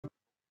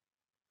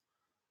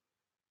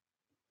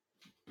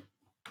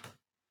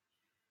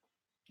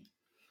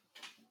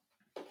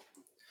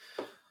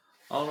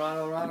All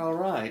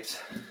right.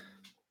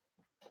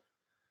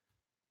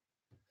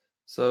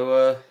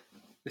 So,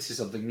 this is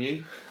something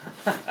new.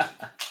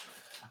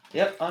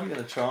 Yep, I'm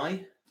going to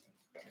try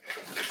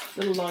a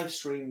little live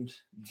streamed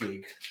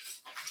gig.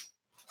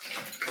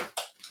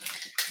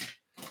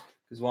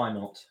 Because why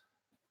not?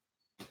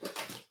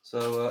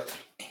 So,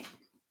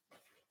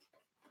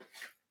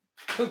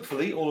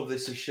 hopefully all of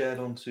this is shared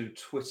onto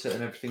Twitter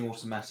and everything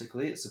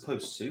automatically. It's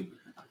supposed to.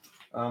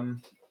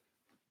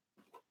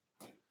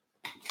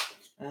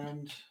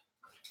 And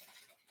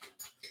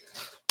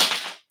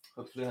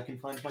hopefully I can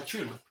find my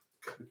tune,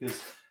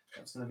 because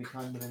that's going to be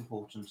kind of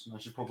important, and I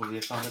should probably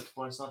have found it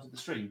before I started the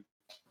stream.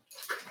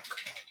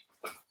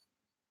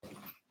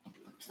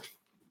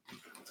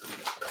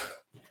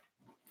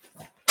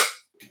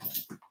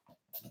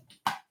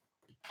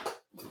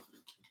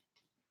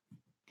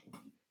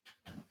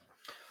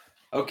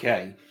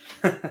 Okay.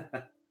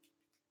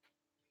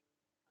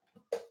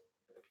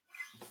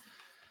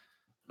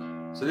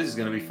 So this is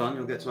going to be fun.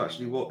 You'll get to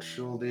actually watch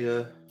all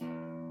the...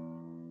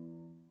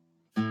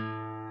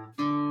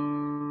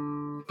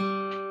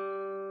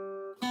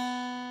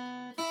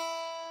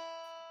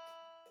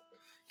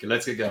 Okay,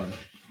 let's get going.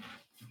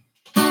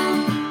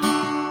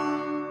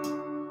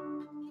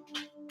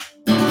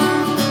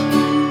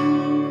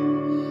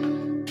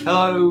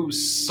 Hello,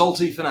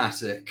 Salty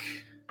Fanatic.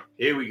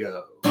 Here we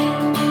go.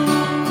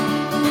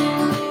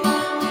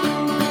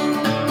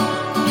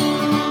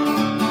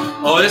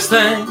 Oh, this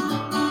thing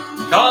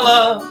called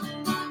love.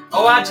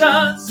 Oh, I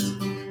can't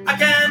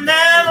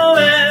handle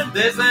it.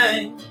 This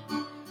thing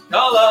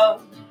called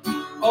love.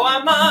 Oh,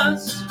 I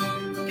must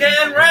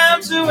get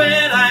round to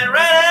it. I ain't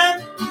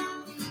ready.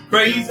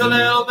 Crazy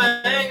little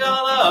thing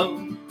called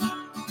love.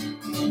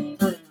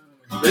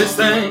 This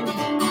thing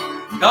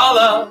called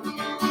love.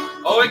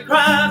 Oh, it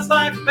cries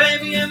like a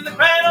baby in the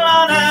cradle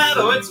all night.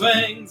 Oh, it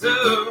swings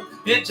too,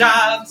 it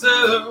jives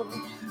too,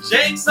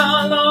 shakes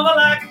all over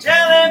like a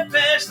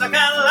jellyfish. I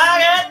kinda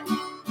like it.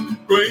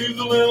 Crazy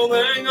little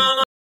thing on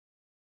love.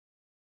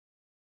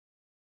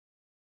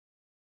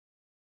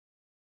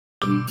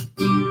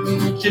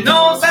 She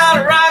knows how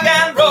to rock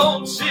and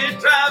roll. She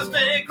drives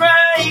me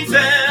crazy.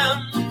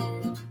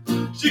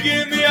 She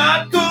give me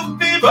hot cool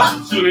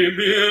fever. She leave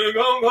me in a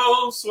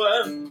go-go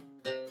sweat.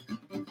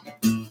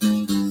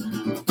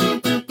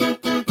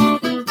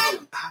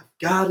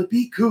 Gotta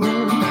be cool,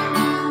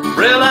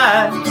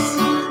 relax,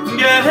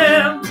 get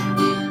him,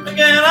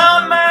 get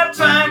on my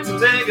track to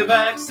take a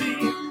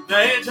backseat,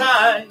 hang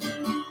tight,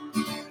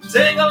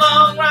 take a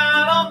long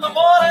ride on the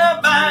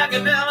motorbike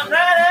until I'm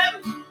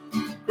ready.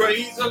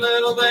 Crazy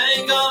little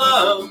thing called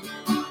love,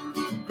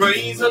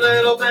 crazy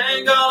little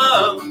thing called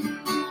love,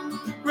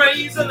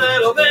 crazy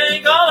little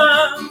thing called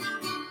love,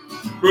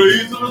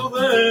 crazy little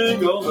thing called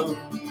love,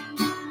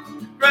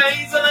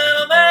 crazy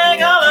little thing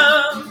called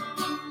love.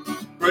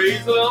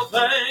 Crazy little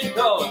thing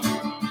called.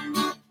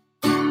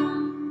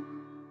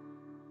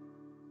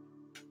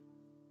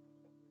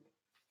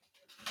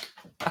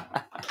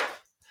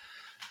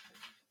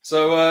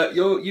 So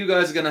you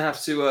guys are going to have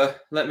to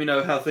let me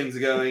know how things are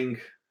going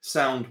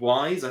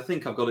sound-wise. I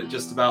think I've got it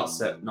just about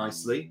set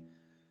nicely.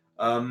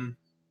 Feel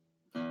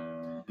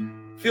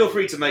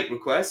free to make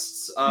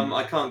requests.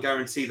 I can't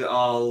guarantee that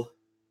I'll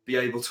be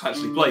able to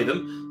actually play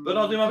them, but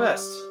I'll do my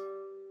best.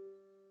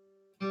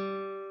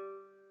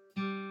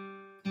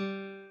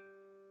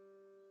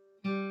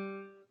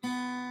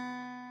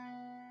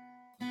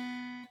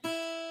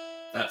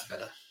 That's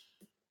better.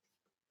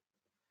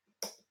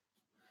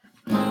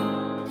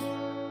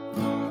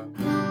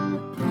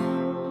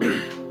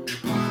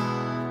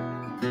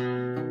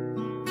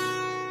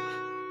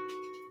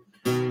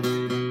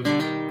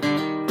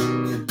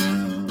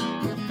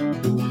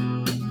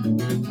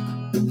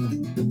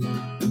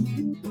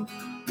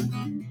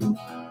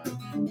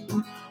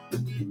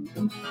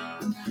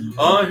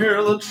 I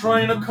hear the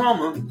train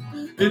a-comin',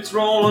 it's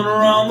rolling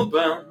around the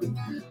bend,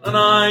 and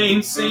I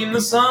ain't seen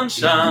the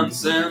sunshine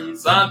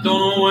since I don't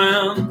know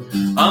when.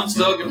 I'm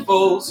stuck in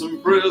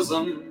Folsom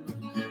Prison,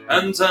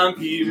 and time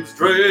keeps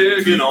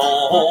dragging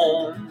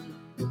on.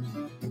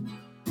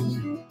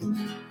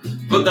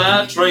 But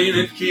that train,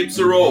 it keeps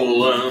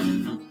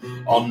a-rolling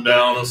on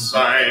down to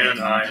San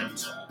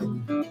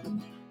Antone.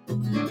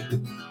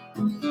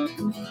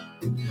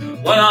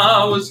 When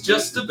I was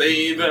just a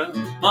baby,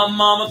 my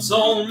mama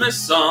told me,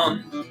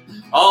 son,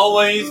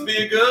 always be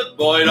a good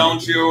boy,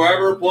 don't you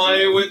ever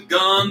play with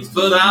guns.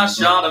 But I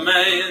shot a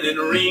man in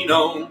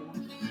Reno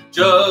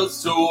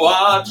just to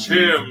watch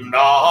him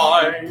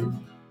die.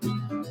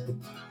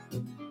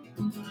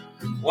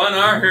 When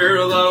I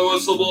hear that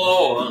whistle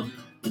blowing,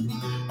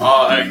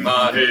 I hang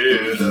my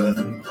head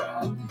and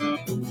cry.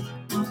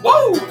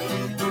 Whoa!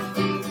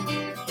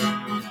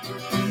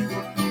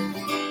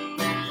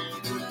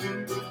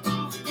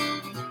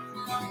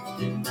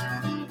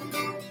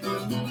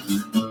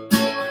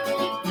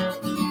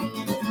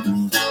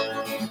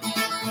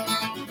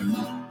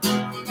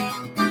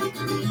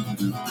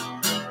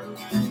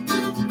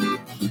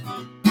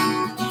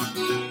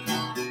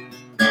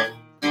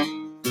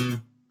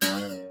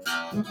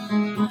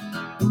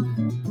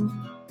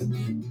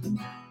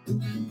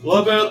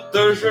 Look at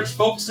those rich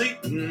folks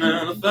eating in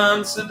a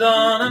fancy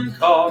dining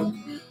car,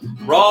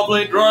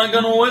 probably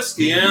drinking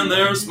whiskey and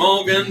they're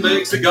smoking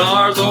big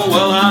cigars. Oh,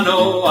 well, I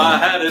know I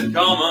had it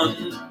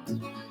coming.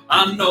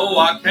 I know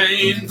I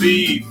can't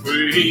be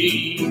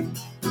free.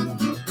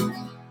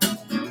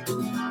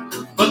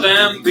 But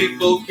them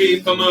people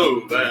keep a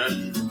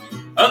moving,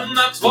 and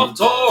that's what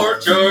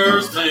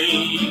tortures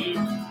me.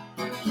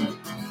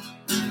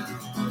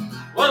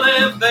 Well,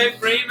 if they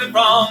free me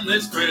from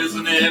this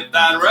prison, if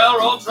that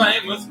railroad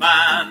train was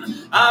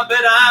mine, I bet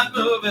I'd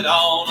move it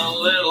on a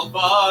little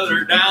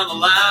farther down the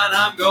line.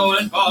 I'm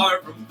going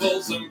far from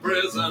Folsom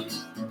Prison,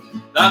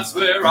 that's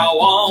where I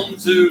want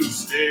to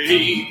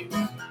stay.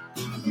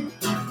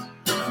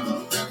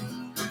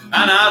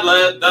 And I'd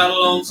let that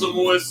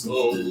lonesome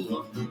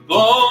whistle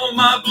blow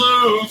my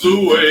blues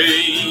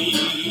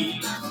away.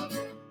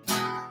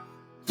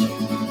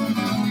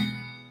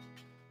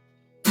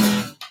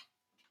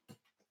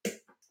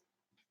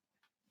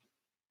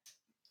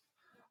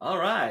 All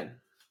right.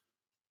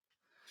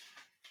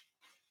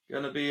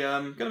 Gonna be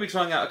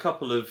trying out a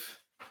couple of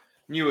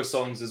newer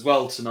songs as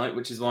well tonight,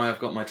 which is why I've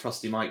got my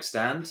trusty mic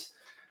stand.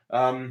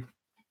 And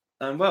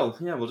well,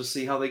 yeah, we'll just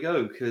see how they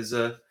go, because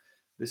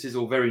this is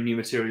all very new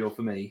material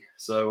for me.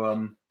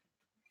 So,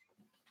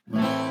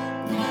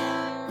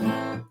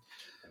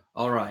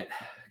 all right,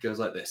 it goes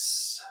like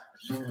this.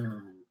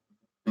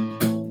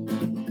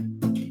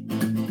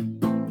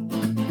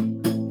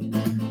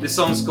 This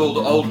song's called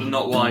Old and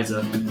Not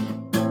Wiser.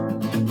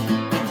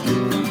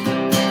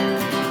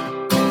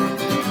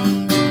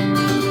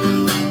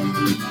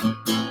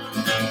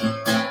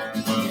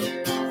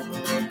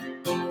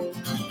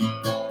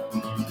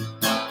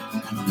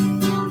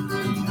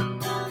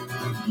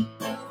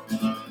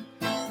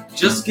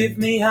 Just give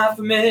me half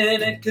a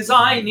minute, 'cause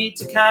I need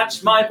to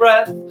catch my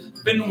breath.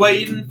 Been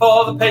waiting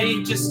for the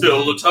pages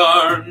still to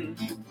turn.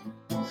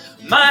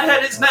 My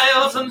head is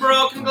nails and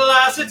broken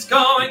glass, it's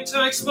going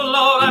to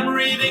explode. I'm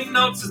reading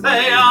notes as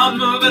they are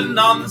moving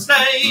on the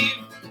stage.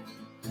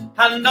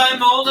 And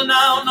I'm older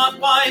now, not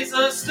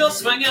wiser, still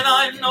swinging,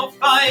 I'm no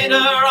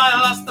fighter. I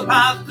lost the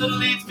path that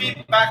leads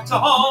me back to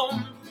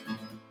home.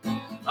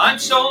 I'm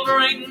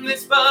shouldering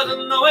this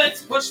burden, though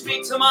it's pushed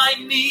me to my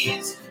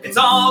knees. It's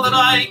all that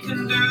I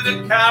can do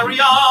to carry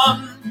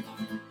on.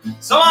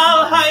 So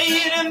I'll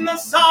hide in the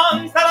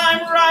songs that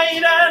I'm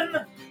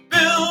writing,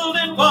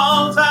 building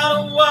walls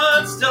out of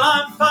words till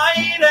I'm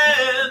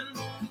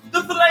fighting.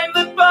 The flame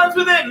that burns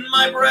within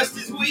my breast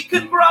is weak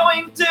and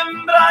growing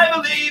dim, but I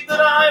believe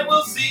that I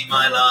will see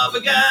my love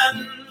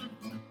again.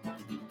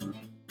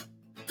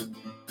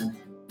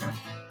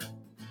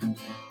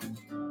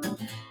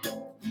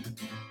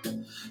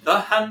 The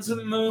hands are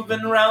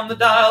moving round the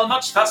dial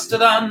much faster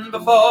than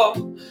before.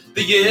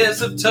 The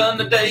years have turned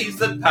to days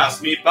that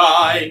passed me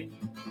by.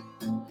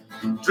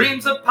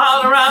 Dreams are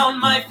piled around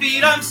my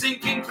feet, I'm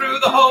sinking through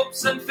the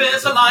hopes and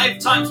fears, a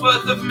lifetime's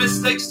worth of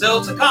mistakes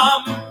still to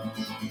come.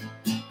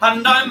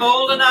 And I'm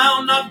older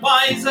now, not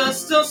wiser,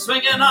 still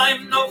swinging,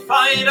 I'm no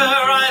fighter.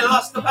 I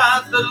lost the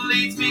path that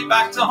leads me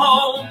back to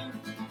home.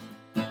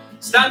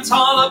 Stand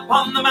tall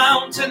upon the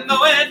mountain,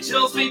 though it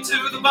chills me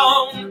to the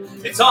bone.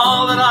 It's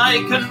all that I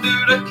can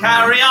do to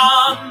carry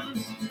on.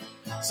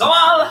 So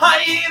I'll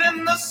hide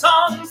in the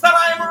songs that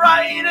I'm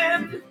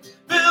writing,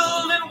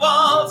 building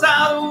walls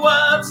out of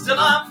words till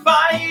I'm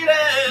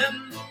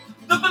fighting.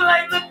 The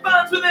flame that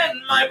burns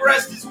within my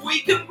breast is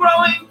weak and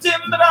growing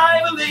dim, but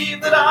I believe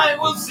that I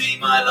will see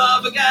my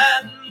love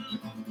again.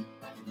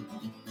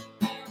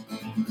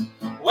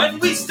 When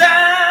we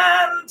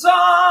stand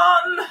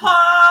on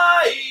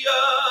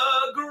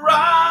higher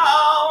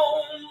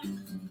ground,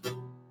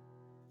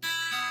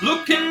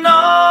 looking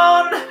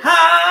on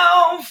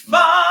how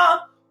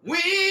far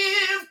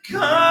we've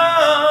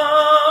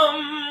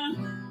come.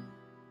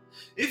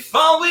 If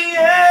all we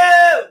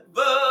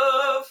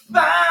ever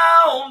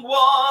found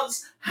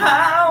was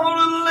how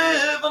to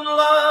live and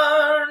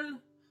learn,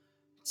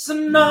 it's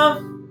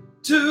enough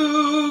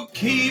to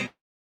keep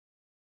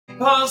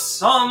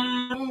us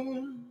on the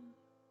moon.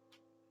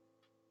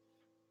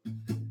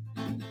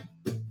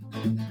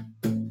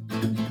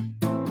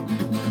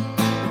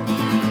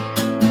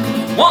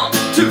 1,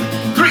 2,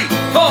 3,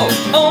 4.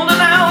 Older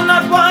now,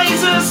 not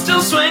wiser,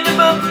 still swinging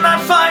but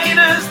not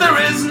fighters. There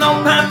is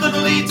no path that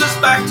leads us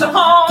back to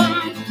home.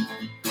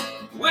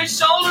 We're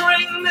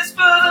shouldering this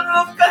burden,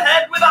 look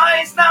ahead with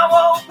eyes now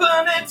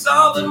open. It's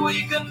all that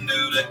we can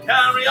do to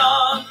carry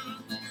on.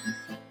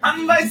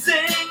 And I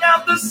sing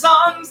out the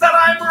songs that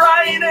I'm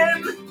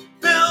writing,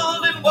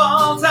 building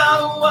walls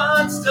out of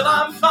words till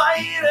I'm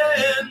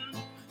fighting.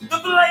 The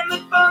flame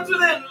that burns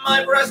within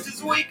my breast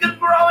is weak and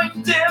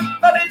growing dim,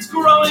 but it's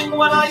growing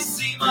when I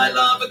see my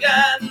love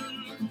again.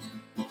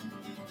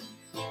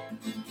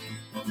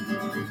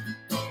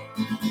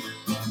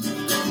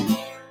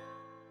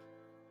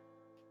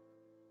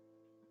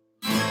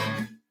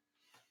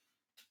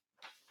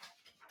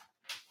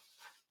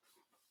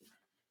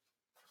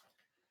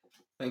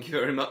 Thank you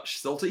very much,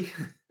 Salty.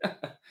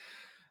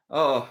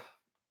 Oh,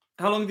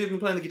 how long have you been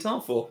playing the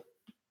guitar for?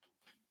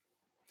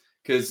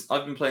 because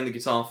I've been playing the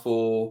guitar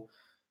for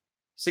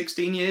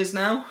 16 years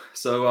now.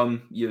 So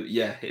you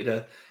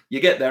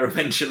get there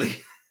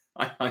eventually.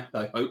 I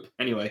hope.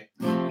 Anyway.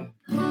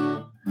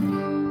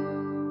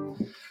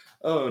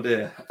 Oh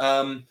dear.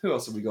 Who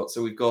else have we got?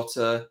 So we've got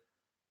is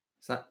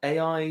that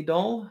AI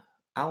Doll?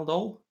 Al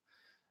Doll?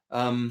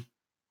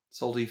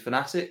 Soldy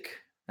Fanatic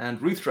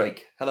and Ruth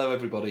Drake. Hello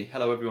everybody.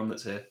 Hello everyone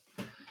that's here.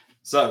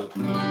 So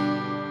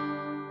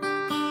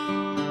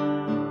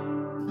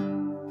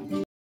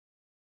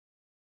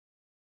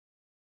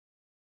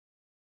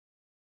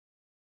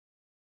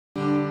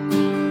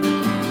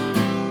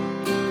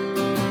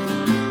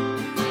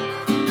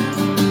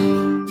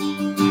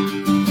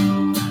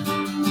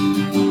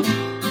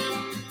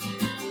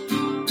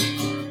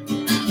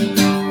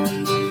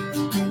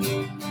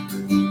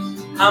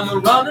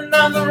I'm running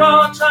down the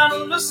road trying to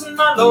loosen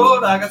my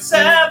load. I got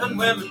 7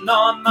 women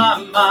on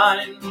my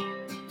mind.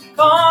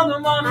 Call the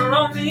one who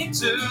wrote me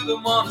to, the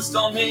one who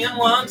stole me, and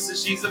one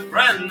says she's a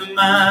friend of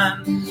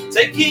mine.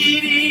 Take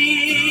it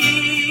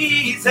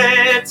easy,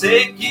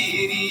 take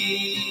it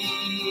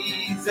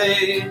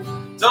easy.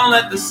 Don't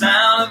let the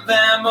sound of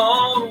them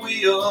old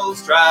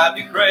wheels drive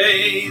you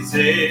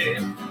crazy.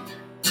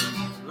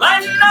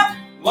 Lighten up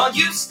while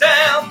you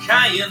still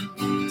can.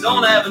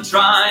 Don't ever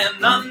try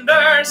and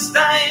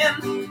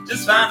understand.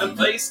 Just find a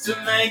place to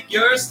make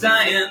your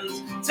stand.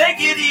 Take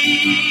it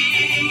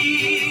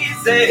easy.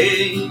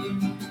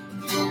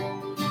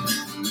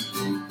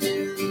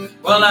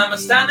 Well, I'm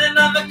standing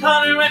on the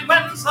corner in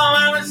Winslow,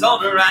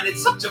 Arizona, and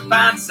it's such a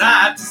fine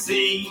sight to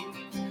see.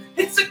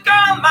 It's a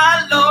girl,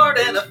 my lord,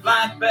 in a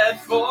flatbed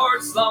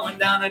Ford, slowing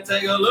down and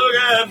take a look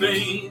at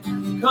me.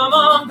 Come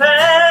on,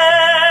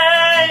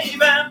 baby,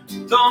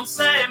 don't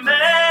say maybe.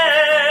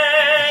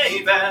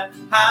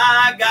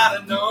 I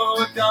gotta know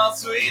if your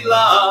sweet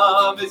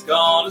love is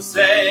gonna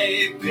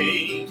save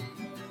me.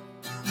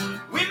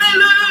 We may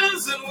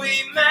lose and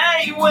we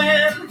may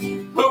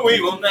win, but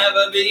we will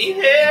never be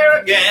here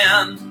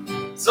again.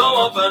 So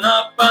open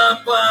up,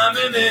 I'm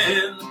climbing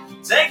in.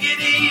 Take it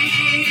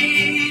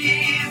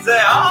easy,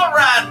 all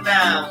right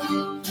now.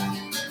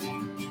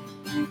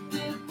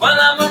 Well,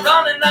 I'm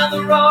running down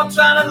the road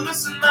trying to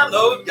loosen my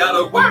load. Got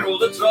a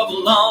world of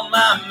trouble on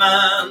my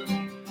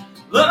mind.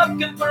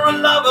 Looking for a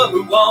lover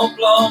who won't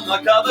blow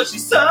my cover.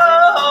 She's so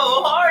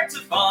hard to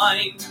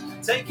find.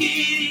 Take it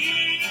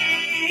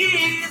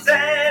easy,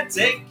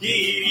 take it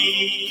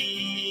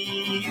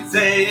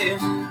easy.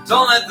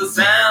 Don't let the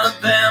sound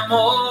of them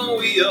old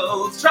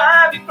wheels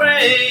drive you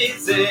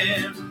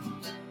crazy.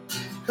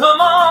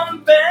 Come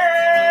on,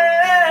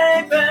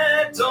 baby,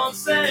 don't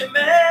say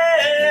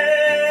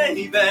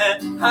maybe.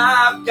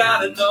 I've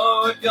gotta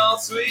know if your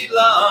sweet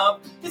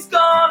love is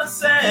gonna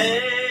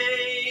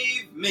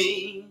save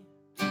me.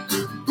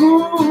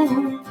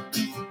 Ooh,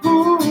 ooh,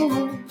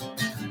 ooh,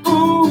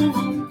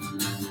 ooh,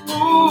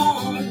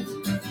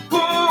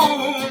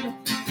 ooh.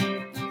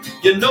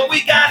 You know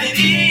we got it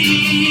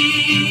easy.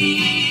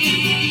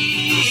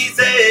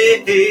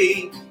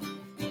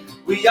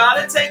 We ought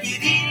to take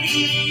it easy.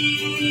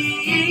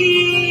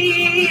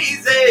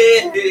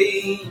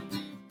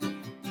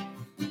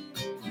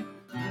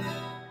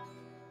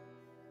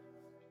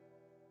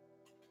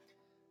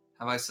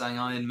 Have I sang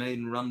Iron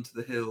Maiden Run to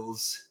the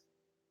Hills?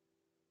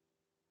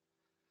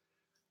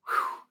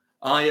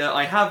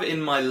 I have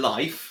in my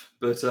life,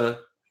 but I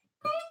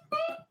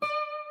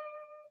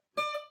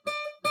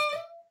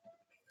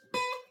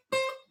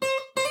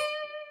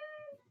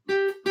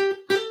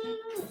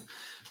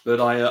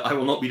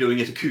will not be doing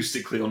it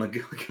acoustically on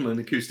an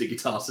acoustic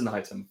guitar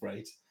tonight, I'm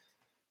afraid.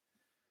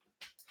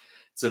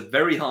 It's a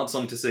very hard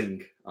song to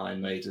sing,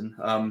 Iron Maiden.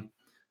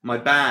 My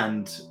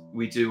band,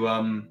 we do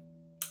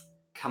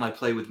Can I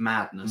Play With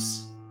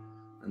Madness?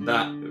 And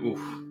that,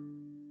 oof.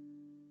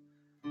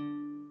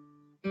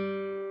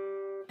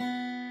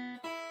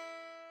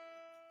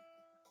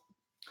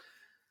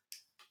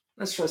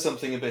 Let's try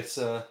something a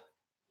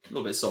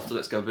little bit softer.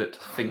 Let's go a bit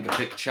finger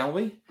picked, shall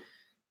we?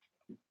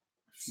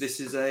 This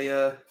is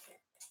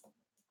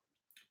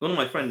one of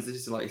my friends. This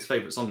is like his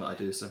favourite song that I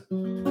do. So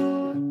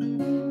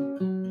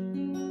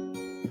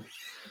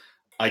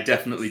I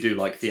definitely do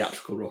like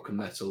theatrical rock and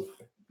metal.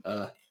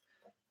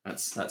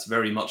 That's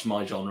very much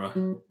my genre.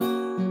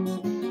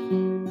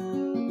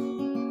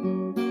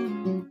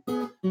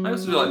 I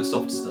also do like the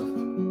soft stuff,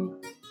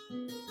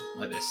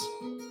 like this.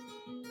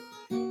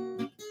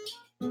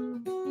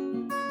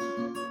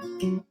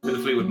 With the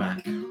Fleetwood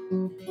Mac.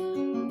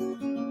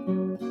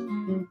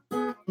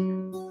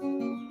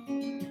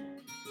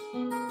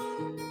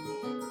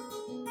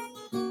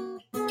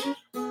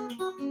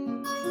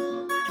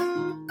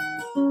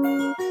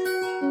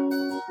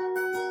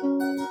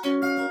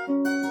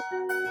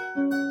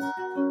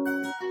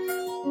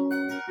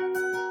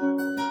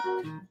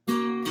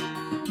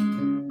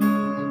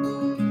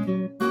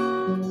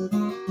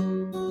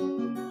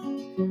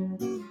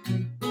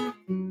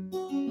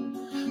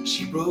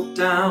 She broke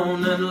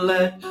down and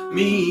let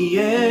me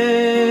in.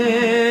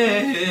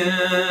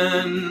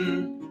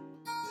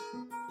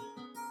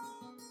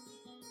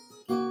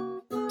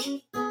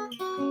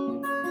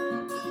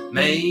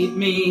 made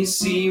me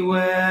see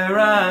where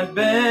I'd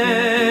been.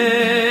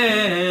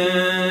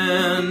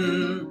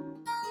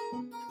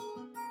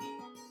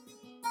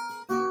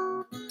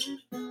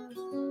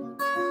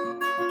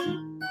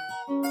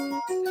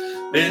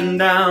 Been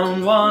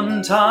down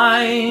one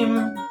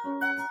time,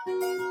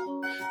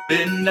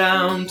 been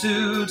down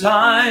 2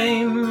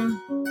 times,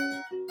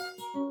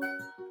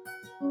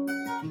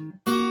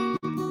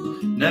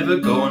 never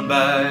going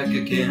back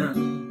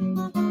again.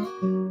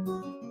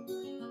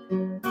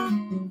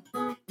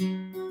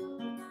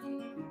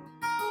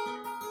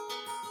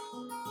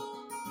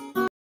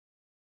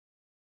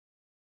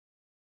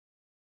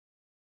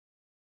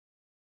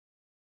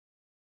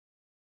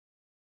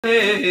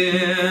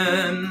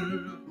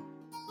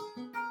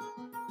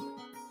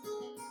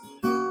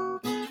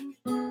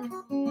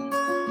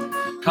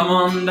 Come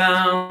on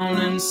down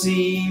and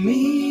see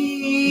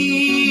me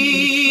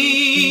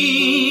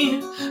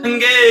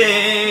again.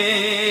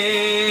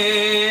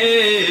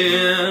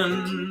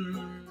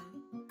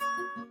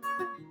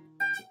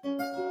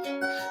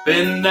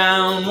 Been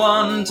down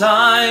 1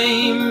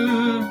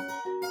 time,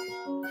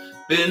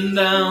 been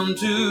down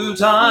 2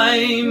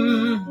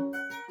 times,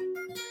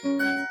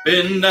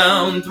 been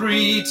down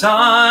 3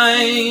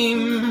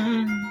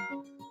 times,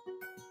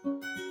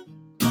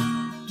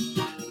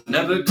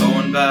 never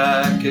going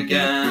back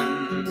again.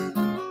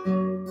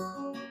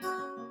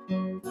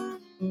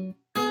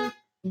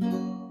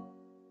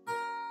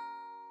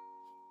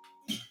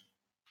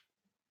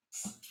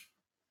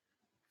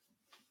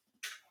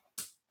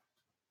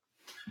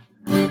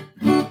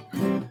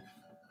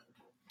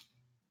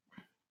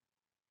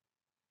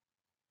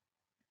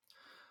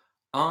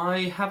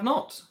 I have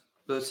not,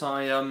 but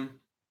I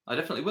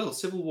definitely will.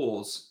 Civil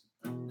Wars.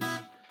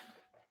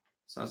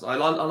 Sounds. I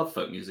love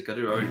folk music. I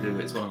really do.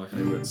 It's one of my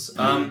favourites.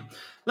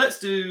 Let's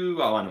do.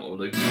 Oh, I know what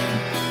we'll do.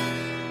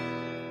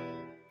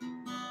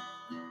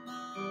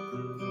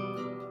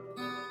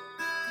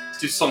 Let's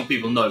do Song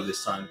People Know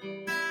this time.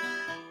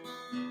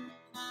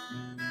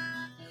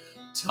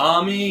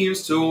 Tommy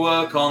used to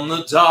work on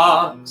the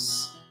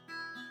docks.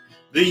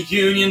 The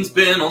union's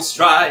been on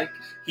strike.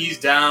 He's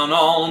down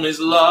on his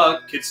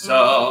luck. It's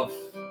tough.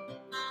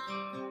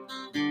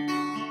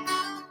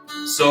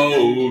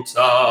 So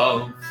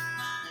tough.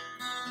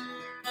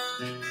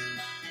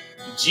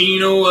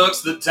 Gina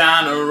works the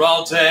diner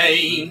all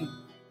day,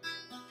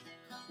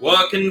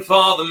 working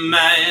for the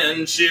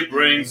man. She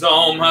brings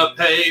home her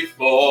pay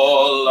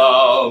for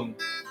love.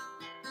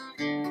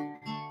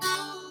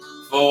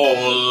 For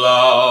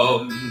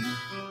love.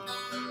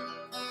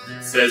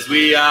 Says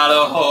we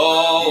gotta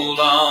hold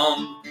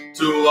on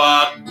to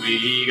what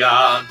we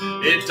got.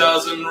 It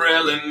doesn't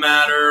really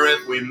matter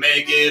if we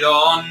make it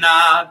or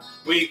not.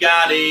 We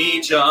got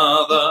each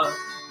other.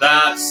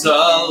 That's a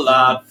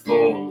lot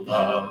for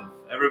love.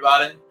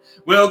 Everybody,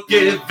 we'll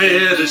give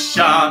it a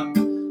shot.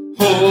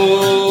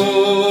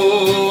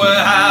 Oh,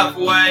 we're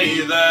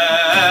halfway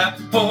there.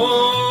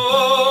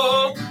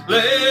 Oh,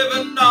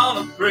 living on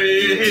a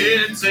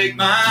prayer. Take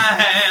my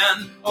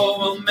hand. Oh,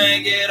 we'll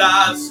make it,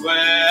 I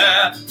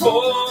swear.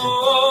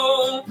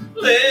 Oh,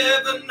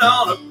 living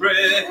on a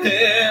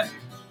prayer.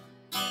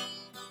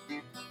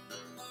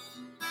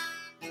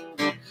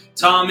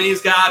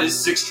 Tommy's got his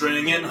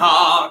 6-stringing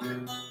harp.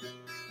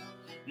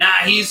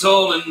 Now he's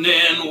holding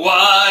in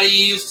what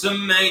he used to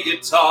make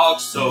it talk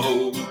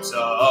so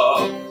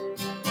tough.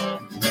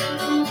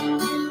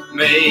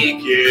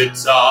 Make it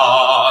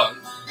talk.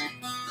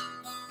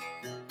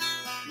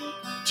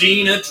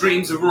 Gina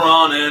dreams of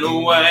running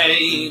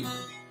away.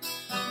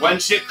 When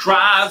she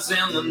cries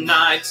in the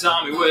night,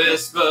 Tommy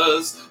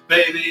whispers,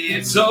 baby,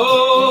 it's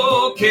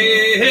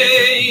okay.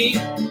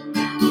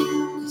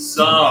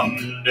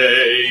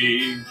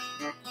 Someday.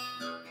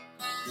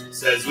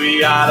 Says we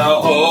gotta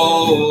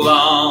hold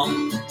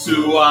on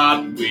to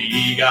what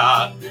we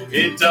got.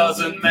 It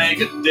doesn't make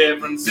a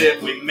difference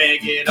if we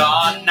make it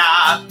or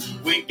not.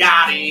 We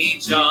got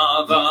each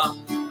other.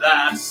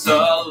 That's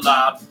a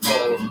lot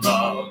for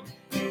love.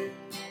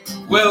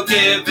 We'll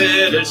give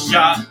it a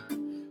shot.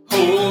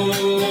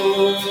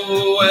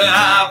 Oh, we're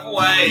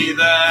halfway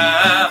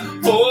there.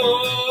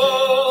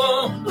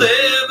 Oh,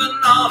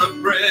 living on a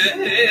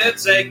prayer.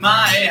 Take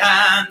my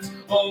hand.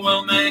 Oh,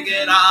 we'll make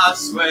it, I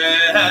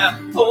swear.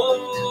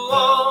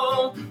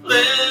 Oh,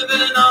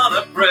 living on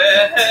a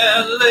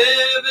prayer,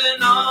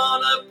 living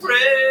on a prayer.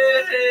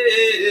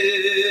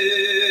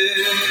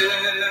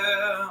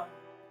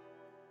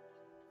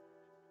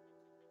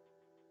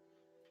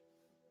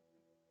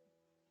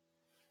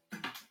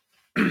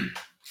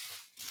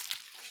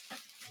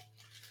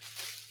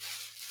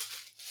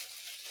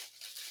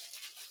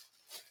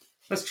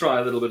 Let's try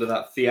a little bit of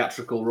that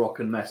theatrical rock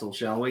and metal,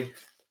 shall we?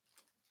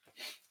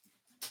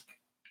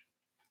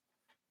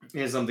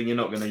 Here's something you're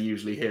not going to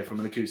usually hear from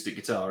an acoustic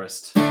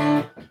guitarist.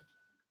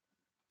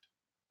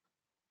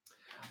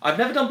 I've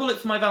never done Bullet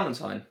for My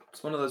Valentine.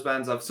 It's one of those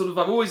bands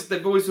they've always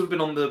sort of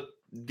been on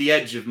the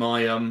edge of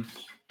my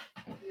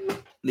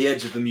the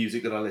edge of the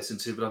music that I listen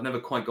to, but I've never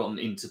quite gotten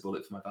into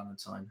Bullet for My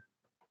Valentine.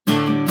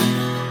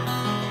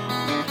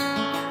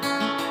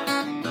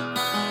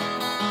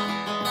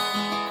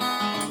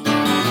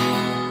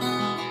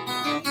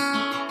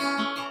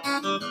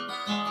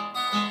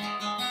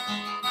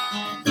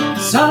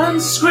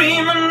 sun's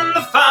screaming and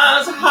the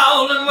fires are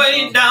howling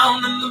way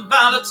down in the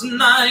valley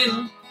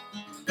tonight.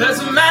 There's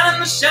a man in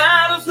the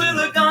shadows with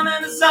a gun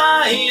in his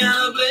eye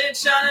and a blade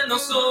shining oh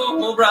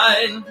so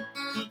bright.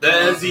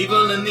 There's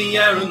evil in the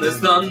air and there's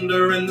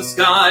thunder in the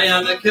sky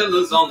and the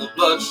killer's on the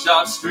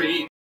bloodshot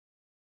street.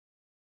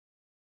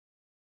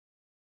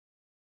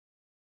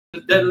 The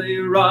deadly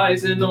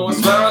rising, oh I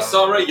swear I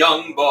saw a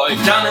young boy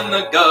down in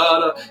the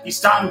gutter. He's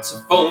starting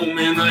to foam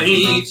in the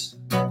heat.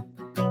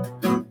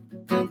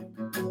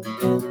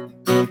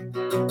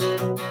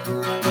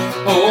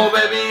 Oh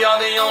baby, you're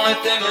the only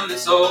thing in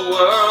this whole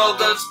world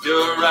that's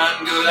pure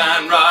and good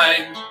and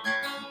right.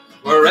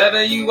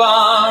 Wherever you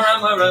are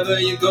and wherever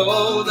you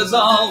go, there's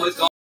always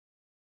gonna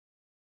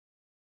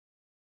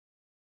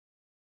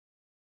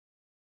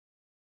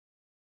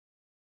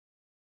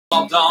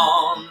be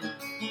dawn.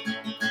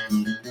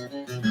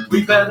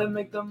 We better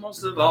make the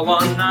most of our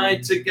one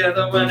night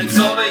together. When it's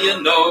over,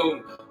 you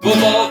know, we'll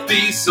both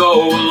be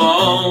so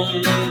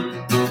alone.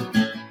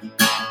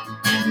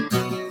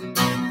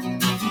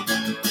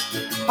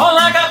 Oh,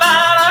 like a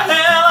bat of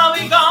hell, I'll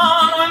be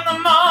gone when the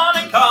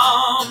morning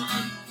comes.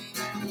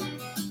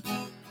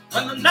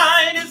 When the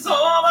night is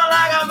over,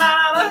 like a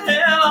bat of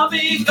hell, I'll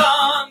be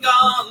gone,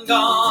 gone,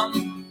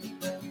 gone.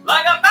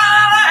 Like a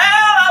bat of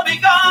hell, I'll be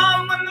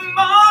gone when the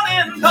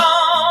morning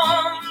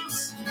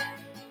comes.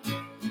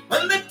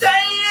 When the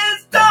day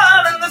is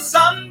done and the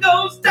sun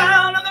goes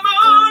down and the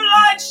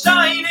moonlight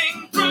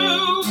shining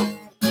through.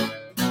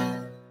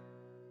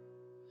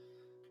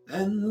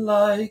 And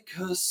like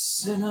a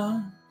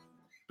sinner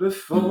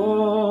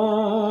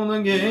before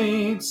the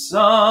gates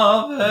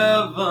of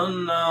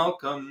heaven, I'll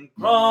come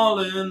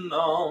crawling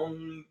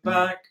on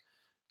back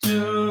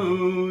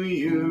to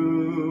you.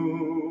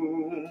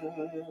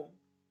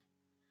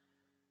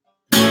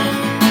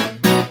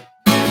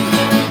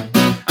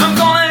 I'm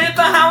gonna hit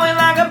the highway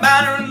like a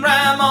battering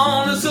ram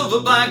on a silver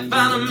black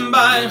phantom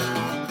bike.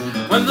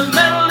 When the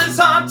metal is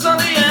hot and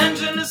the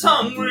engine is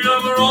hungry,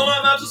 and we're all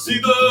about to see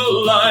the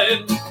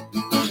light.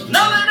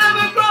 Nothing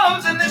ever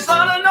grows in this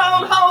heart and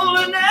old hole,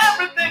 and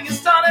everything is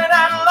started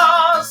and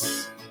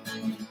lost.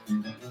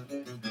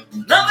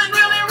 Nothing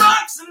really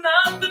rocks and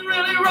nothing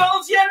really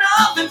rolls, yeah,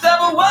 nothing's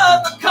ever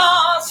worth the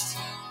cost.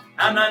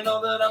 And I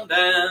know that I'm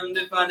damned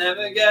if I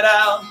never get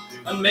out,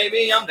 and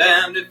maybe I'm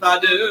damned if I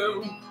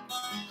do.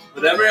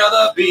 With every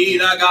other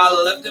beat I got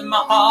left in my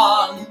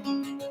heart,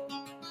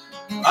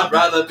 I'd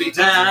rather be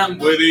damned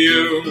with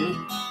you.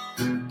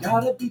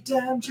 Gotta be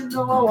damned, you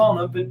know I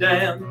wanna be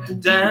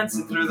damned,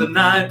 dancing through the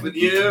night with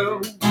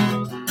you.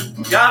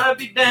 Gotta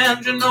be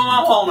damned, you know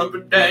I wanna be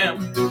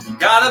damned.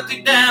 Gotta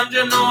be damned,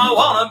 you know I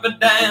wanna be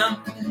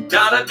damned.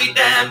 Gotta be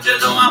damned, you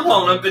know I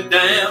wanna be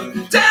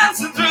damned.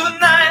 Dancing through the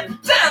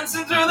night,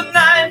 dancing through the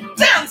night,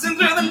 dancing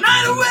through the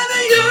night with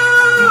you.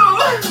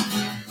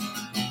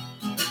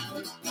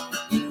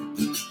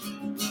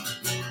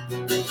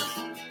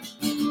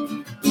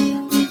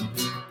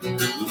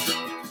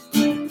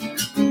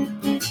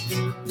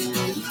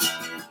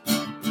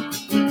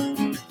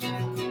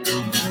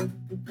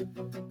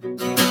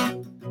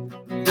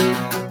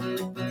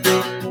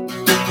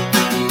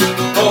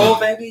 Oh,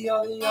 baby,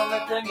 you're the only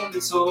thing in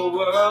this whole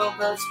world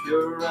that's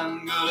pure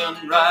and good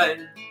and right.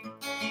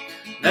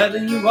 Wherever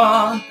you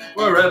are,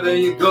 wherever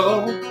you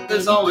go,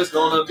 there's always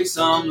gonna be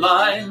some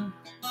light.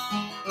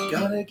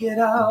 Gotta get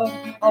out,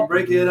 I'll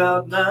break it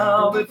out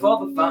now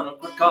before the final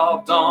click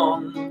of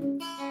dawn.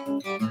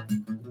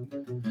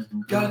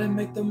 Gotta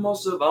make the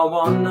most of our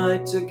one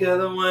night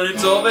together. When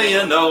it's over,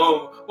 you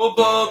know, we'll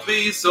both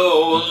be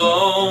so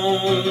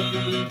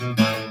alone.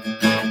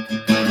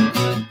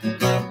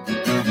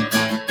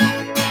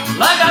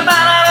 Like a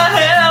bat out of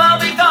hell, I'll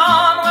be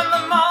gone when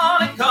the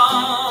morning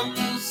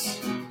comes.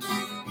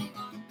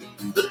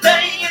 The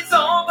day is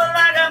over,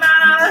 like a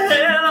bat out of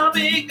hell, I'll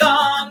be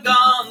gone,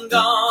 gone,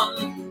 gone.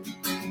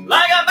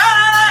 Like a bat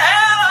out of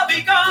hell, I'll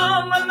be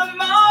gone when the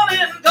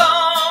morning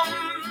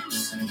comes.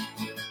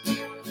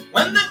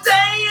 When the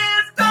day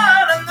is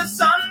done and the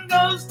sun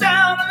goes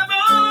down and the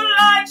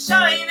moonlight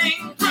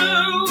shining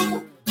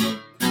through.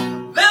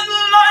 Then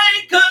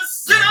like a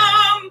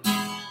sinner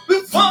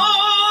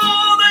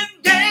before the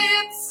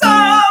gates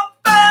of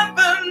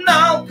heaven,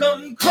 I'll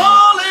come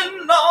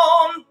crawling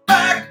on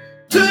back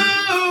to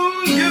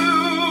you.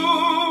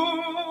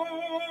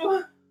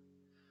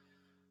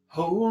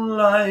 Oh,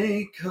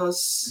 like a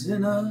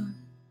sinner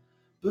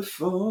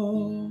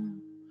before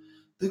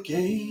the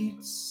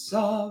gates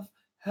of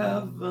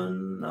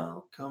heaven,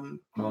 I'll come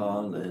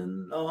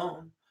crawling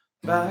on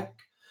back.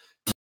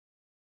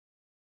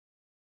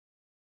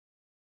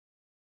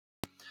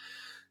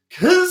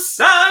 'Cause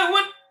I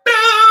would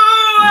do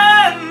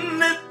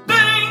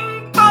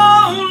anything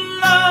for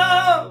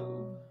love.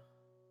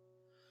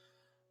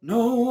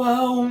 No, I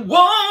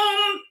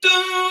won't do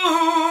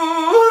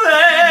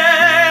that.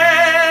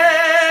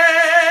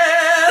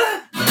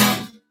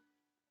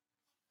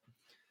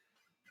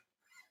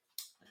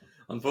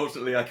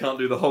 Unfortunately, I can't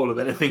do the whole of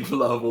Anything for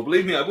Love. Or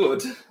believe me, I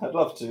would. I'd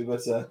love to, but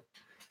it's a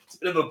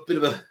bit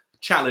of a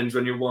challenge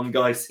when you're one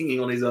guy singing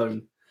on his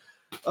own.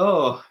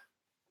 Oh.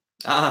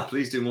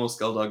 Please do more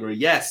skullduggery.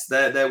 Yes,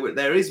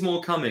 there is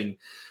more coming.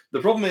 The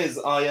problem is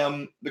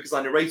because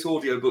I narrate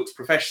audiobooks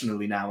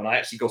professionally now, and I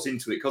actually got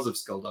into it because of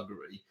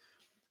skullduggery.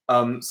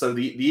 So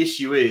the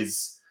issue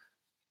is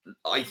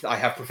I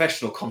have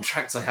professional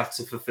contracts I have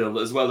to fulfill,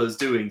 as well as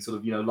doing sort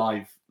of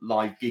live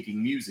gigging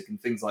music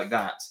and things like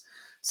that.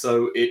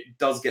 So it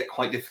does get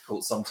quite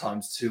difficult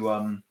sometimes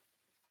to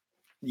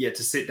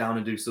to sit down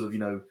and do sort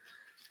of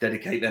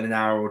dedicate then an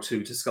hour or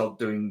two to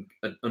doing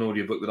an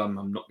audiobook that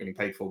I'm not getting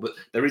paid for. But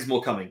there is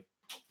more coming.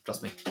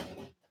 Trust me.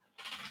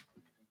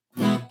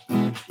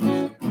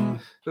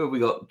 Who have we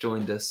got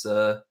joined us?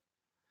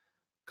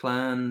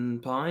 Clan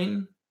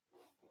Pine?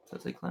 Did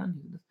I say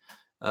Clan?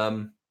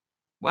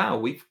 Wow,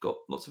 we've got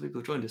lots of people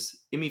who joined us.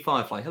 Immy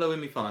Firefly. Hello,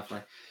 Immy Firefly.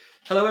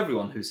 Hello,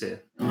 everyone who's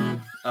here.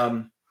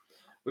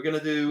 We're going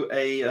to do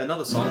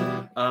another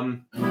song.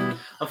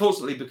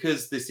 Unfortunately,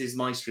 because this is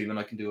my stream and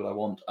I can do what I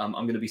want, I'm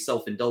going to be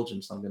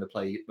self-indulgent. So I'm going to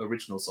play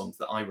original songs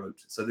that I wrote.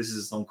 So this is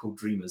a song called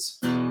Dreamers.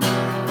 And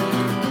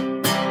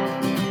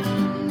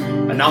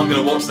now I'm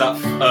going to watch that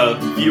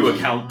viewer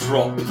count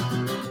drop.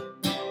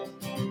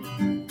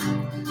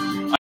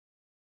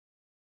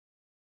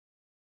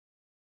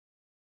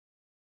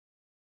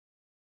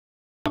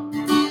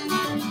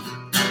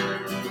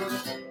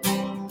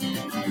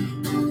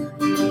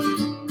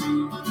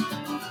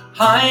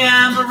 I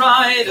am a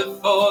writer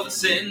for the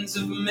sins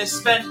of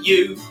misspent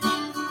youth.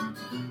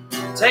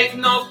 Take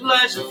no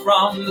pleasure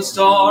from the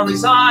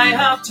stories I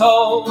have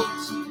told.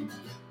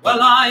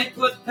 Well, I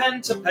put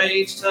pen to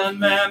page, turn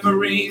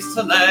memories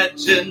to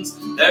legends.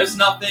 There's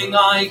nothing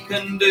I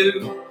can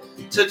do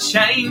to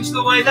change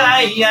the way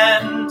they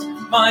end.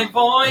 My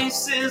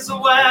voice is a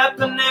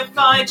weapon if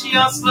I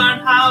just learn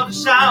how to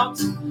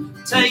shout.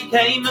 Take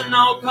aim and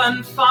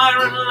open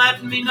fire and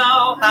let me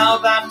know how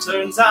that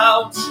turns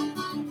out.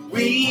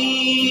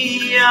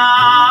 We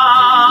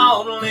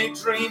are only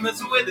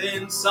dreamers with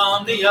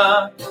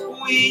insomnia.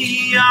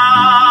 We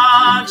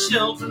are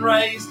children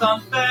raised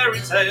on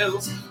fairy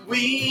tales.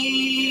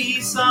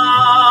 We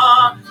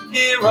saw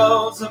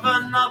heroes of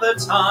another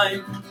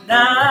time.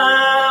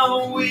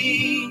 Now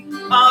we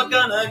are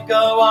gonna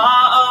go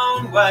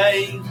our own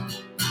way.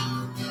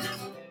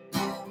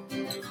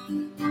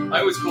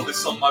 I always call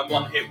this song my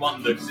one-hit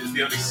wonder because it's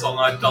the only song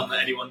I've done that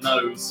anyone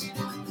knows.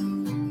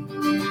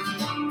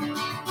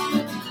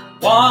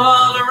 While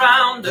all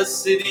around us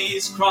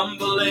cities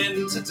crumble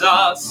into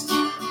dust,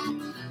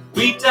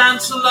 we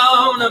dance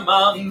alone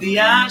among the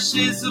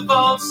ashes of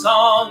old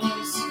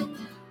songs,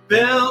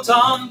 built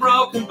on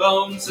broken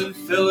bones and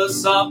fill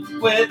us up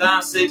with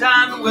acid,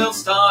 and we'll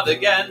start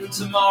again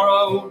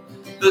tomorrow,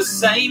 the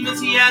same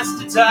as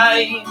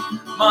yesterday.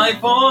 My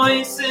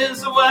voice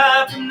is a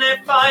weapon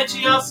if I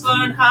just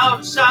learn how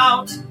to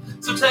shout.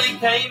 So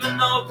take aim and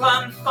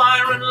open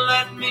fire and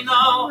let me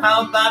know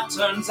how that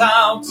turns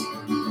out.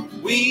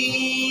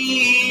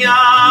 We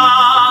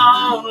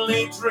are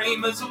only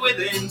dreamers with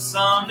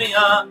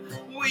insomnia.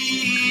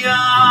 We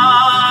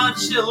are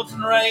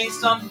children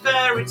raised on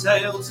fairy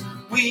tales.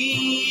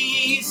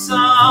 We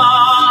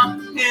saw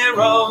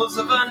heroes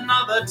of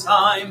another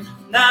time.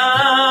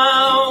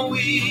 Now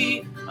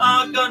we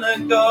are gonna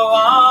go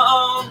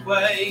our own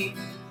way.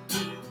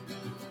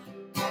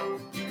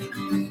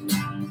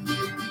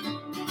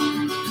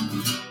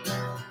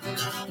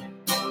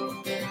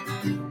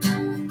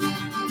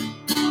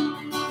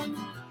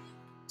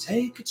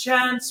 Take a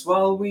chance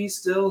while we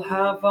still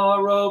have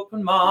our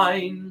open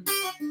mind.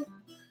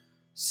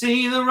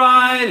 See the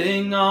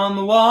writing on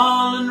the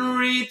wall and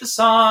read the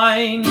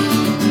sign.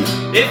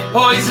 If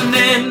poison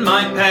in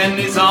my pen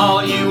is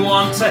all you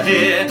want to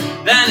hear,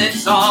 then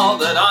it's all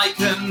that I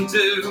can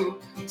do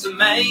to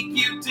make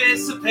you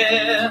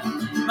disappear.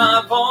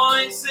 My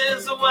voice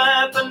is a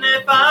weapon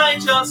if I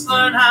just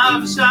learn how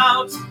to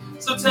shout.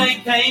 So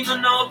take aim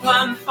and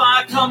open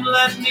fire, come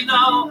let me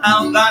know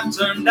how that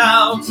turned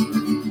out.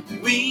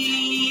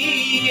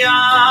 We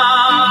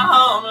are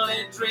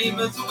only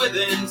dreamers with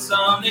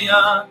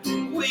insomnia.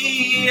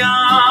 We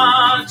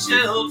are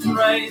children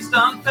raised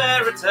on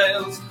fairy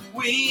tales.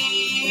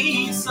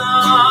 We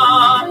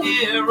saw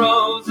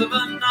heroes of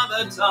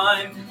another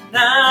time.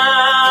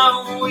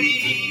 Now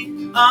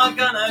we are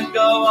gonna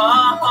go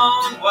our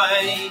own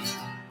way.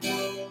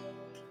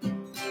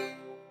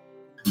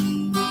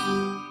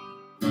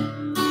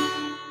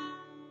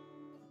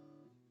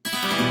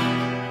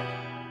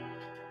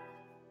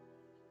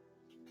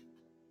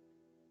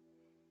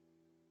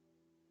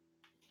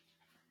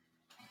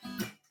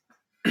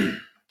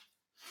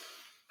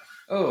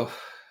 Oh,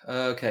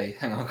 okay.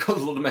 Hang on, I've got a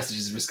lot of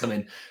messages just come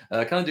in.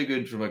 Can I do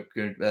Good from a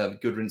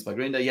Good Rinse by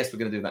Green Day? Yes, we're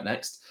going to do that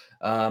next.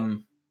 I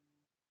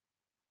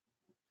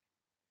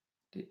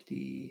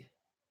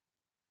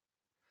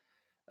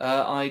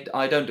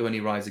don't do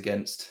any Rise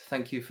Against.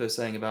 Thank you for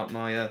saying about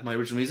my my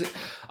original music.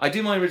 I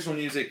do my original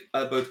music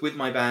both with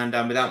my band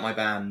and without my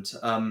band.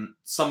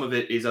 Some of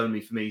it is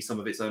only for me, some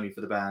of it's only for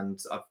the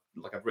band. I've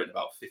written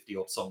about 50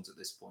 odd songs at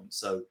this point,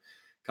 so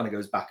kind of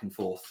goes back and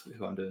forth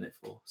who I'm doing it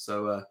for.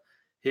 So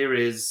here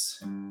is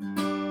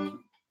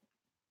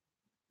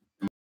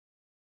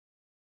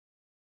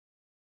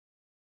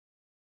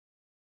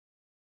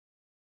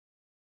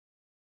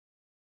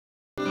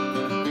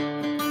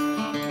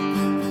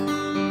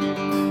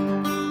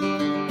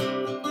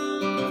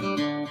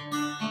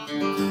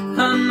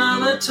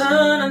Another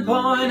turning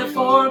point, a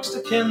fork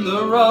stuck in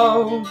the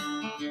road.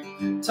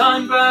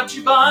 Time grabs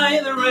you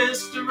by the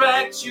wrist,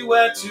 directs you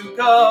where to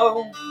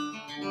go.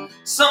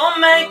 So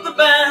make the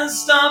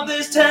best of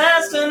this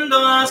test and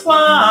don't ask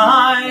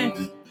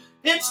why.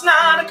 It's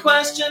not a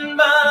question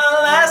but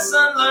a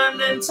lesson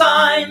learned in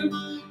time.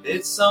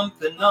 It's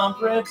something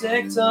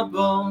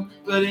unpredictable,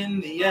 but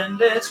in the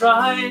end it's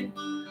right.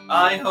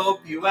 I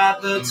hope you had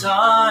the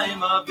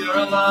time of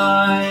your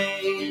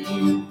life.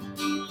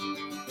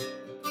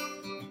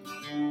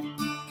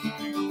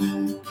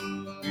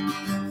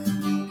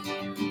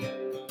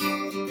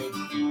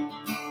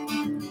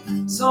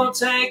 So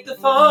take the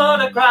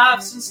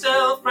photographs and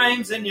still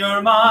frames in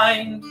your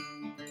mind.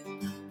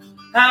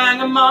 Hang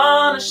them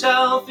on a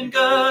shelf in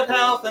good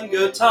health and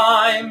good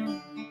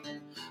time.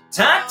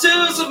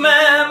 Tattoos of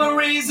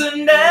memories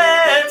and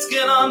dead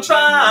skin on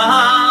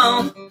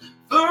trial.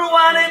 For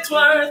what it's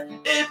worth,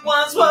 it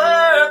was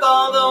worth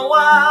all the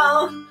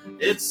while.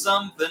 It's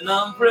something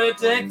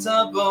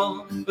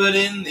unpredictable, but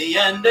in the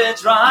end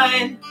it's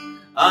right.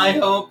 I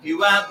hope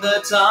you had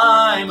the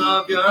time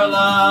of your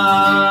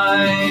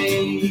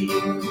life.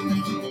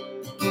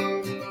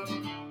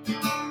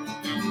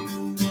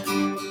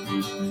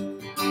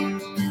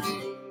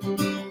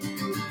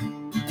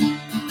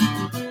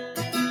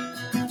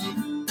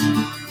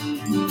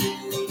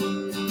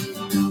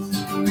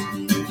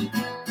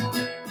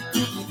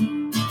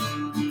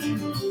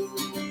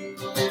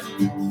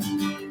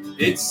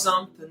 It's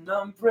something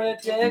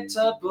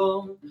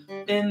unpredictable,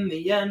 in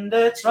the end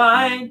it's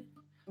right.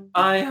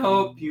 I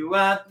hope you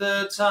had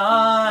the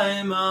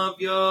time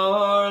of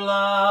your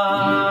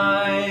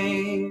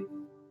life.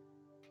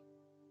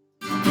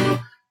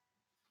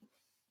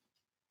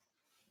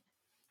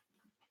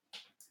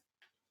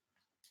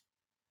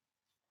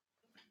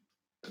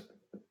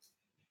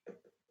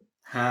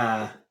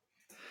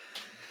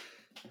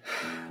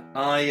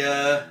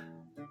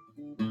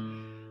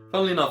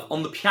 Funnily enough,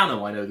 on the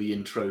piano I know the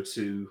intro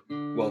to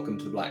Welcome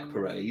to the Black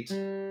Parade.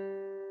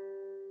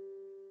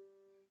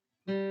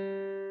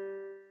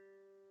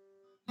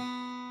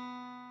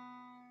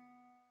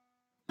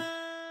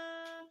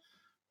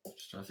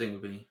 Which I think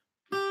would be...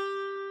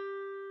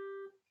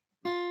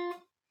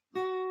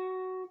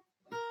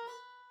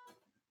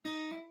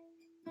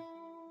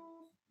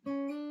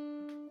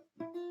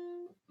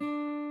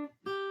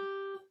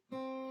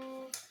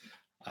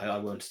 I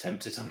won't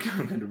attempt it, I'm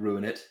going to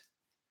ruin it.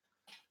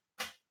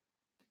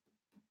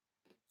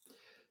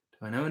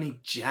 Do I know any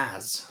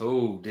jazz?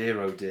 Oh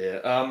dear, oh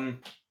dear.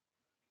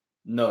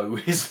 No,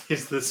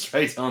 is the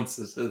straight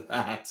answer to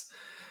that.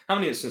 How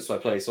many instruments do I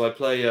play? So I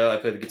play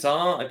the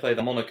guitar, I play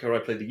the harmonica, I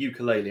play the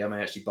ukulele. I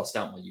may actually bust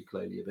out my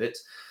ukulele a bit.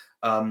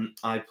 I'm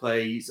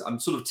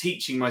sort of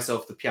teaching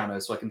myself the piano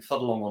so I can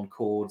fuddle along on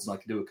chords and I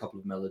can do a couple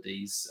of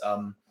melodies.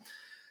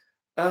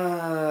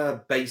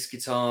 Bass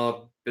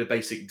guitar, bit of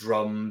basic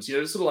drums,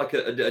 sort of like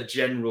a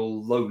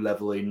general low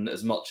level in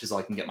as much as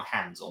I can get my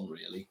hands on,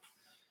 really.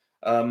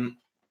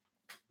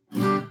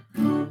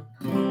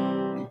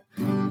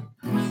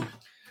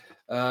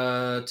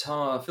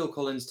 Phil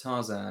Collins,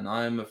 Tarzan.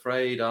 I'm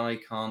afraid I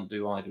can't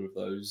do either of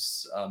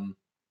those.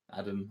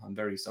 Adam, I'm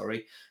very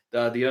sorry.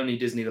 The only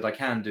Disney that I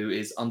can do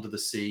is Under the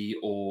Sea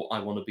or I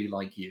Want to Be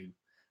Like You.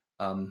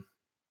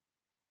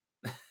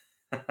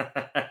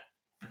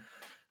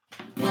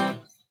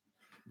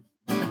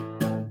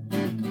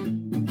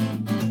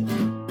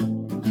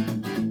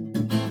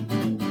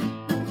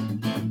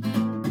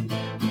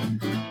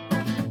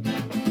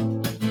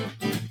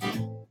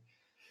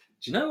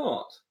 Do you know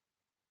what?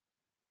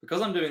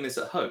 Because I'm doing this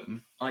at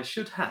home, I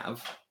should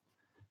have...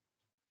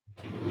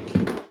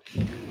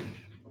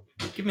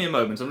 Give me a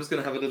moment, I'm just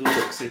going to have a little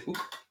look. See...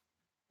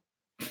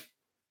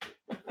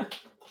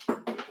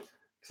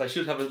 Because I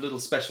should have a little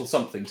special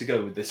something to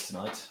go with this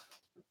tonight.